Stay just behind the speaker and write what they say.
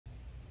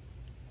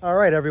All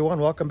right,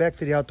 everyone, welcome back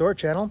to the Outdoor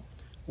Channel.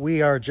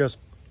 We are just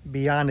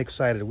beyond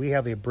excited. We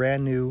have a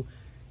brand new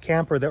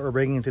camper that we're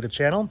bringing to the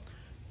channel.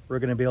 We're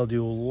going to be able to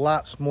do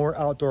lots more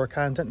outdoor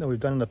content than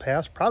we've done in the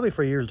past, probably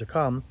for years to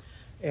come.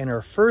 And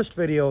our first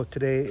video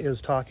today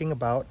is talking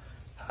about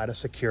how to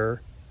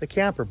secure the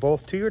camper,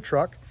 both to your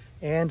truck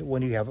and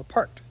when you have it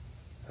parked.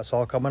 That's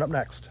all coming up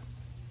next.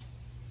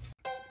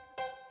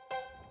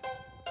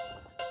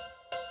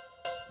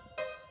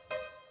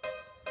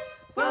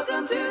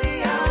 Welcome to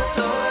the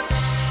outdoors.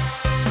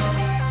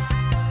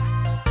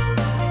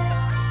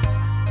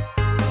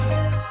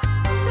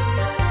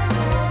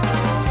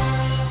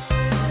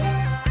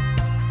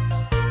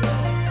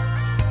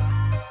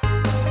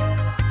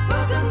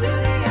 Welcome to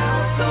the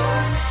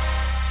outdoors.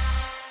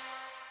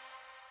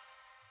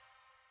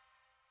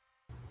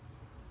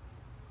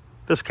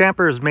 This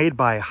camper is made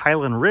by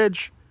Highland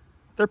Ridge.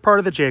 They're part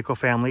of the Jayco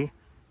family,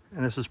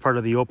 and this is part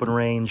of the open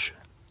range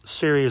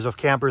series of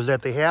campers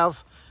that they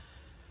have.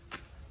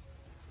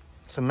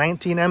 It's a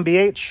 19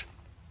 MBH,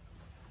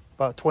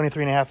 about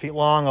 23.5 feet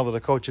long, although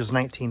the coach is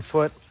 19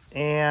 foot,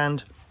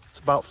 and it's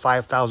about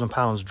 5,000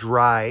 pounds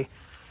dry.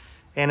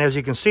 And as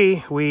you can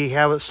see, we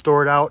have it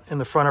stored out in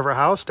the front of our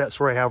house. That's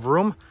where I have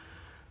room.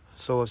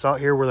 So it's out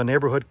here where the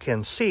neighborhood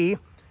can see,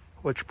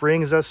 which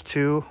brings us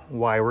to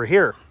why we're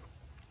here.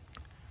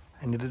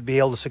 I needed to be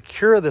able to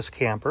secure this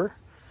camper,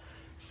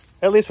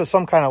 at least with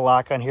some kind of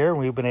lock on here.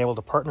 We've been able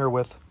to partner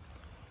with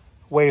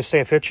Wave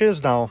Safe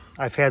Hitches. Now,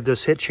 I've had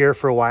this hitch here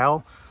for a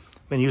while.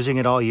 Been using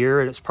it all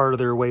year, and it's part of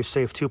their Wave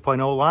Safe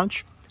 2.0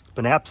 launch. It's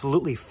been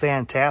absolutely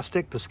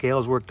fantastic. The scale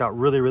has worked out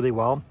really, really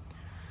well.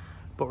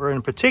 But we're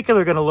in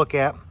particular going to look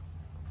at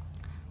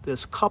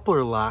this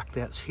coupler lock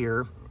that's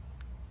here.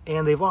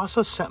 And they've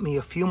also sent me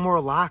a few more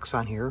locks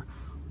on here,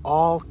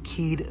 all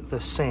keyed the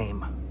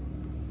same.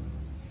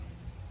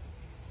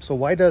 So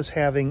why does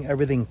having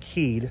everything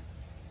keyed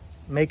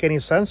make any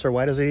sense, or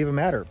why does it even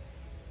matter?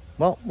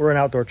 Well, we're an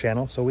outdoor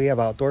channel, so we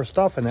have outdoor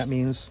stuff, and that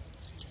means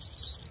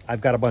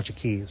I've got a bunch of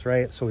keys,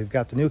 right? So we've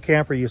got the new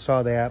camper, you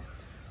saw that.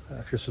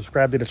 If you're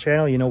subscribed to the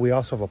channel, you know we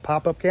also have a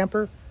pop-up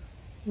camper.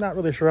 Not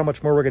really sure how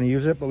much more we're going to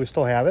use it, but we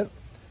still have it.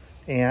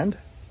 And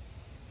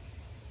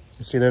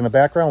you see there in the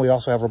background, we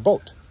also have our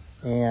boat.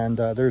 And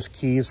there's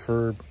keys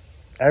for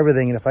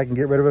everything, and if I can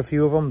get rid of a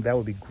few of them, that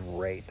would be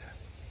great.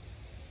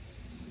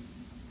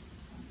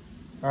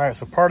 All right,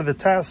 so part of the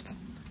test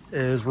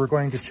is we're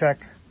going to check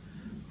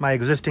my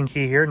existing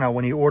key here. Now,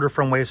 when you order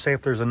from Wave Safe,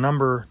 there's a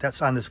number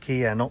that's on this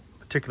key. I don't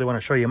particularly want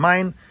to show you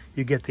mine.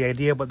 You get the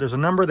idea, but there's a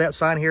number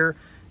that's on here.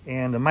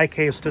 And in my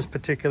case, this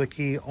particular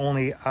key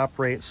only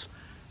operates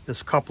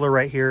this coupler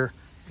right here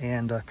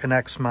and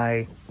connects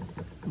my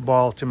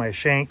ball to my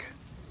shank.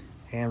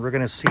 And we're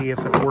going to see if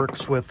it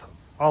works with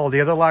all of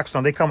the other locks. Now,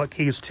 they come with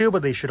keys too,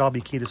 but they should all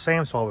be keyed the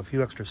same. So I'll have a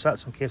few extra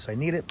sets in case I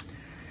need it.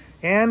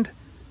 And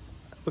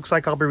looks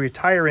like I'll be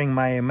retiring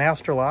my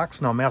master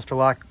locks. Now, master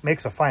lock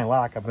makes a fine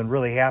lock. I've been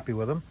really happy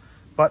with them,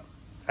 but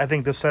I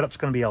think this setup's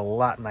going to be a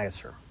lot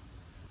nicer.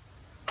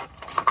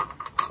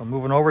 So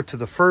moving over to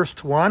the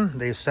first one,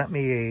 they sent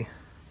me a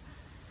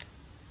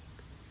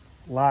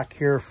lock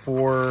here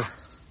for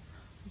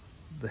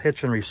the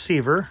hitch and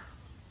receiver.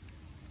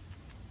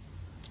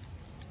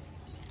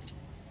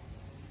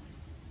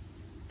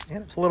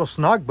 And it's a little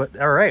snug, but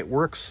all right,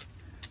 works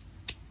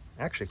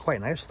actually quite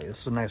nicely.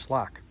 This is a nice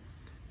lock.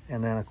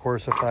 And then, of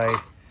course, if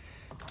I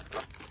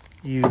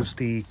use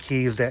the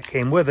keys that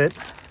came with it,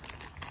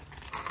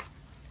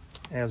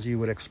 as you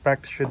would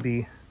expect, should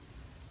be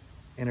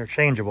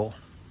interchangeable.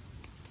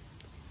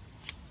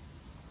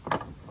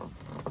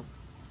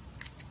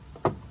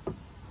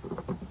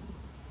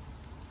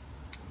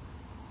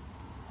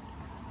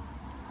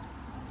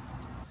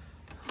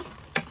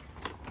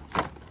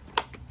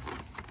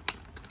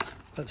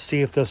 Let's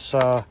see if this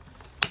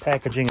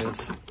packaging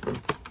is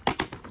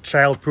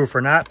child-proof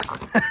or not.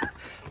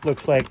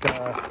 Looks like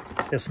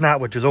it's not,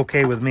 which is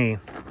okay with me.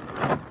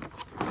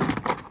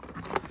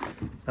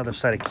 Another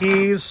set of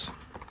keys.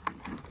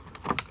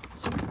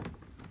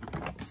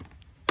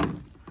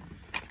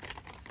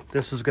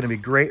 This is going to be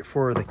great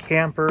for the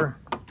camper.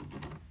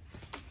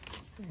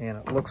 And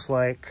it looks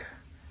like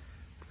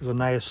there's a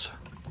nice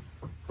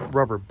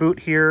rubber boot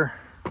here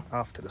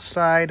off to the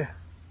side.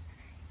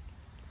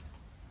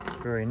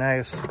 Very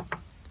nice.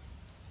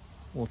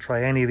 We'll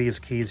try any of these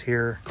keys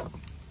here.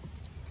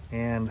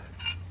 And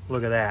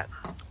look at that.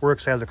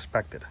 Works as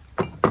expected.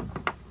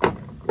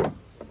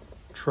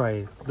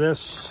 Try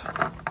this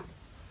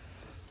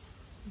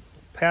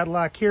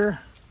padlock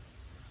here.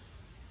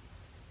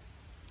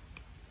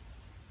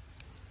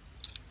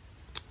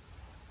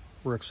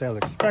 Works as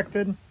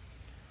expected.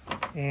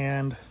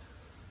 And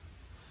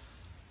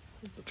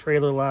the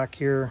trailer lock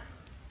here.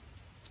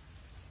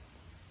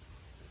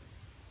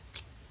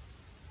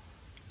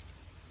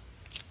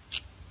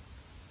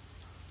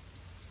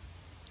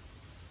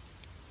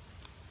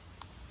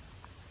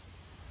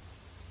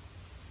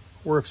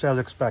 Works as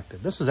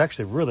expected. This is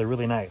actually really,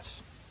 really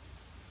nice.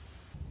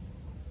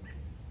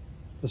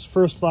 This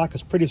first lock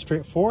is pretty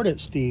straightforward.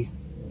 It's the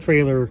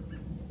trailer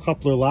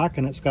coupler lock,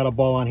 and it's got a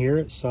ball on here.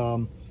 It's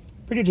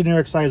Pretty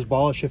generic size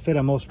ball. It should fit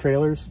on most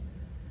trailers.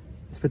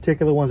 This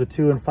particular one's a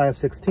 2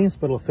 5/16,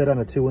 but it'll fit on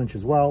a 2-inch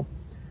as well.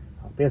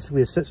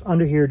 Basically, it sits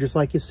under here just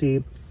like you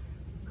see.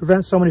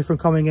 Prevents somebody from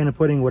coming in and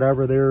putting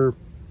whatever their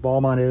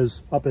ball mount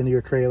is up into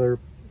your trailer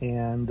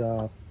and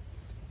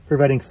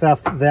preventing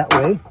theft that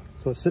way.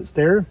 So it sits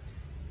there.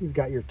 You've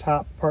got your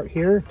top part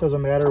here.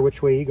 Doesn't matter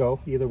which way you go.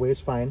 Either way is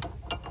fine.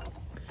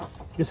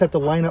 You just have to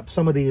line up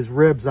some of these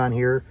ribs on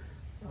here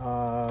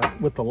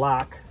with the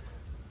lock.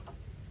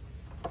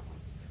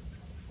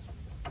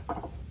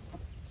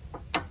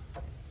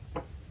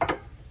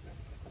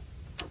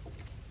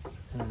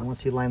 And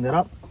once you line that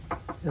up,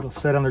 it'll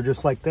sit on there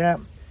just like that.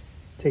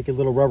 Take your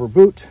little rubber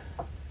boot,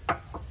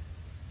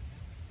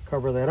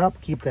 cover that up,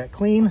 keep that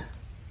clean.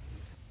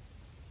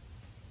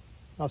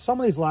 Now some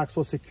of these locks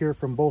will secure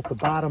from both the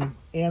bottom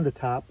and the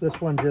top.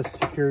 This one just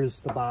secures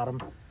the bottom.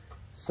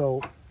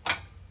 So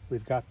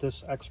we've got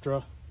this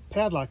extra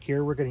padlock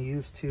here we're going to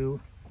use to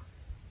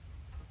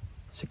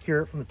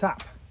secure it from the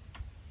top.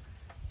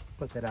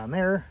 Put that on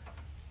there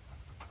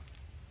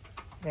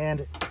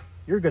and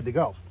you're good to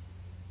go.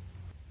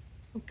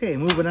 Okay,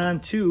 moving on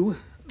to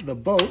the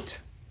boat,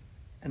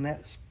 and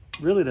that's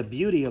really the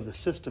beauty of the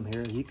system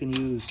here. You can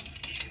use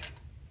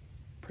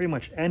pretty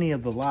much any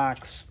of the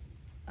locks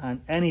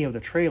on any of the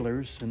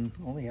trailers and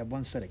only have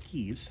one set of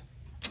keys.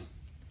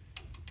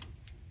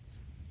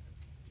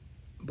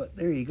 But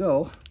there you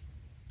go.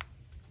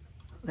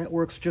 That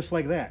works just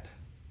like that.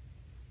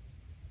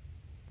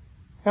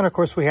 And of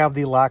course we have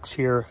the locks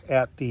here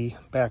at the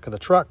back of the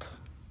truck.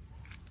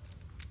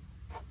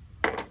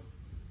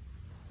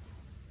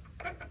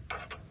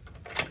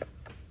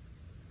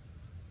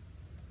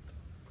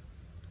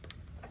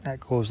 That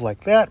goes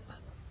like that.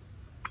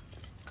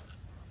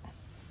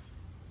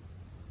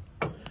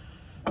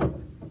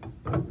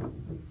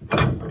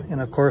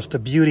 And of course the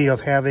beauty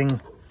of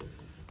having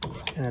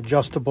an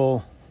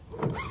adjustable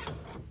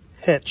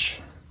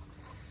hitch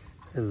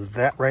is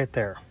that right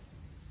there.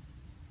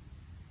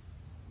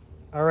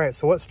 All right,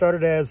 so what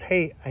started as,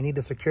 hey, I need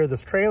to secure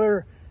this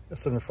trailer.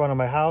 It's in the front of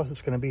my house.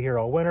 It's going to be here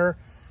all winter.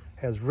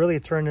 Has really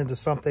turned into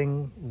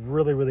something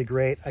really, really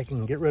great. I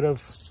can get rid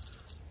of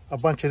a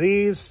bunch of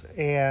these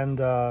and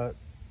man,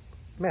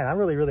 I'm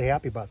really, really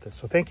happy about this.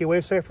 So thank you,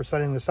 WaveSafe, for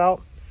sending this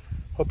out.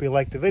 Hope you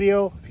liked the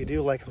video. If you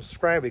do, like and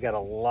subscribe. We got a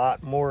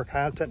lot more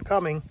content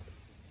coming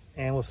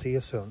and we'll see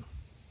you soon.